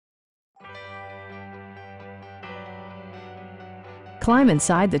Climb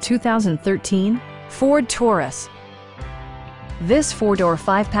inside the 2013 Ford Taurus. This four-door,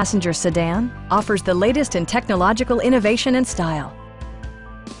 five-passenger sedan offers the latest in technological innovation and style.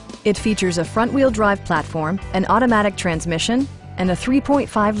 It features a front-wheel drive platform, an automatic transmission, and a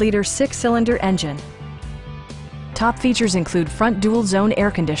 3.5-liter six-cylinder engine. Top features include front dual-zone air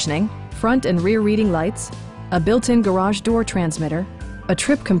conditioning, front and rear reading lights, a built-in garage door transmitter, a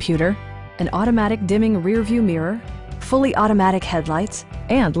trip computer, an automatic dimming rear-view mirror, fully automatic headlights,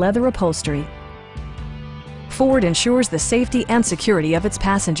 and leather upholstery. Ford ensures the safety and security of its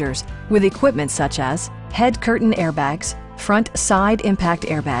passengers with equipment such as head curtain airbags, front side impact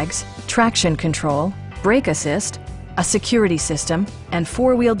airbags, traction control, brake assist, a security system, and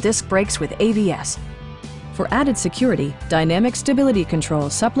four-wheel disc brakes with ABS. For added security, dynamic stability control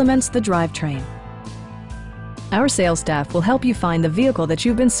supplements the drivetrain. Our sales staff will help you find the vehicle that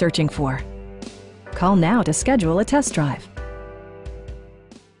you've been searching for. Call now to schedule a test drive.